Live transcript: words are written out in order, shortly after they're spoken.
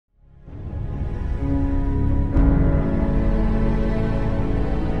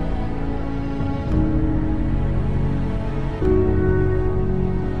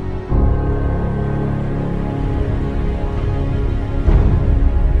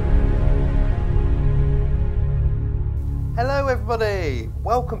everybody,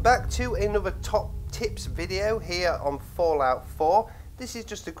 welcome back to another top tips video here on Fallout 4. This is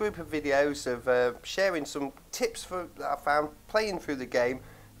just a group of videos of sharing some tips that I found playing through the game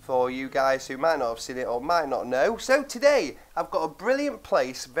for you guys who might not have seen it or might not know. So today I've got a brilliant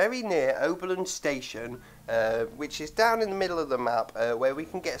place very near Oberlin Station, which is down in the middle of the map, where we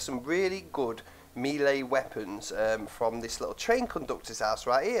can get some really good melee weapons from this little train conductor's house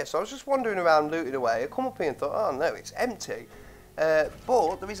right here. So I was just wandering around looting away. I come up here and thought, oh no, it's empty.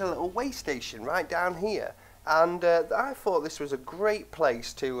 But there is a little way station right down here, and I thought this was a great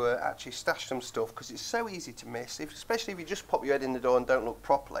place to actually stash some stuff, because it's so easy to miss, especially if you just pop your head in the door and don't look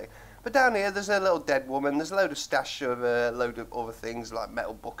properly. But down here there's a little dead woman, there's a load of stash of a load of other things like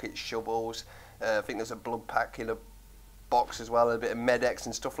metal buckets, shovels, I think there's a blood pack in a box as well, a bit of Med-X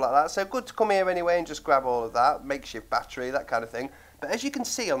and stuff like that. So good to come here anyway and just grab all of that, makeshift battery, that kind of thing. But as you can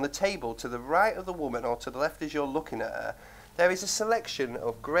see on the table to the right of the woman, or to the left as you're looking at her, there is a selection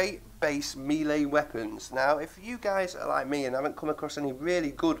of great base melee weapons. Now if you guys are like me and haven't come across any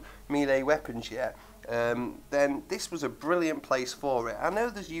really good melee weapons yet, then this was a brilliant place for it. I know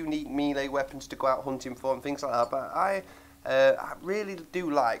there's unique melee weapons to go out hunting for and things like that, but I really do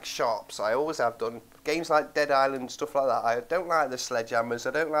like sharps. I always have done. Games like Dead Island, stuff like that, I don't like the sledgehammers,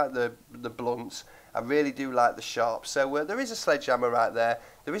 I don't like the blunts, I really do like the sharps. So there is a sledgehammer right there.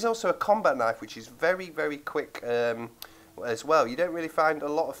 There is also a combat knife, which is very, very quick as well. You don't really find a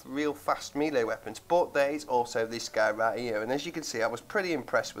lot of real fast melee weapons, but there is also this guy right here. And as you can see, I was pretty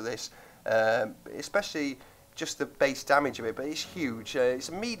impressed with this, especially just the base damage of it, but it's huge. It's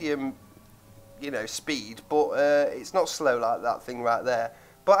a medium, you know, speed, but it's not slow like that thing right there.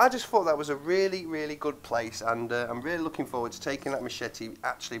 But I just thought that was a really, really good place, and I'm really looking forward to taking that machete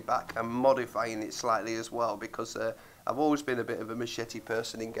actually back and modifying it slightly as well, because I've always been a bit of a machete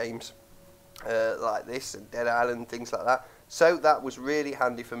person in games like this and Dead Island, things like that. So that was really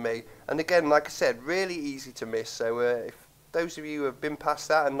handy for me, and again, like I said, really easy to miss. So if those of you who have been past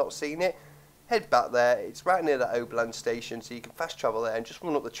that and not seen it, head back there. It's right near that Oberlin station, so you can fast travel there and just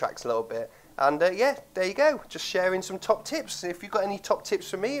run up the tracks a little bit. And yeah, there you go, just sharing some top tips. If you've got any top tips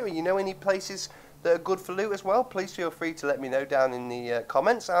for me, or you know any places that are good for loot as well, please feel free to let me know down in the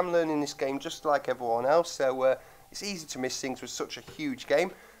comments. I'm learning this game just like everyone else, so it's easy to miss things with such a huge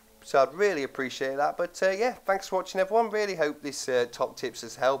game, so I'd really appreciate that. But yeah, thanks for watching everyone. Really hope this top tips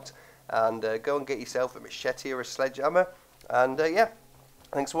has helped, and go and get yourself a machete or a sledgehammer. And yeah,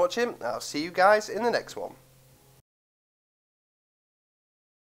 thanks for watching. I'll see you guys in the next one.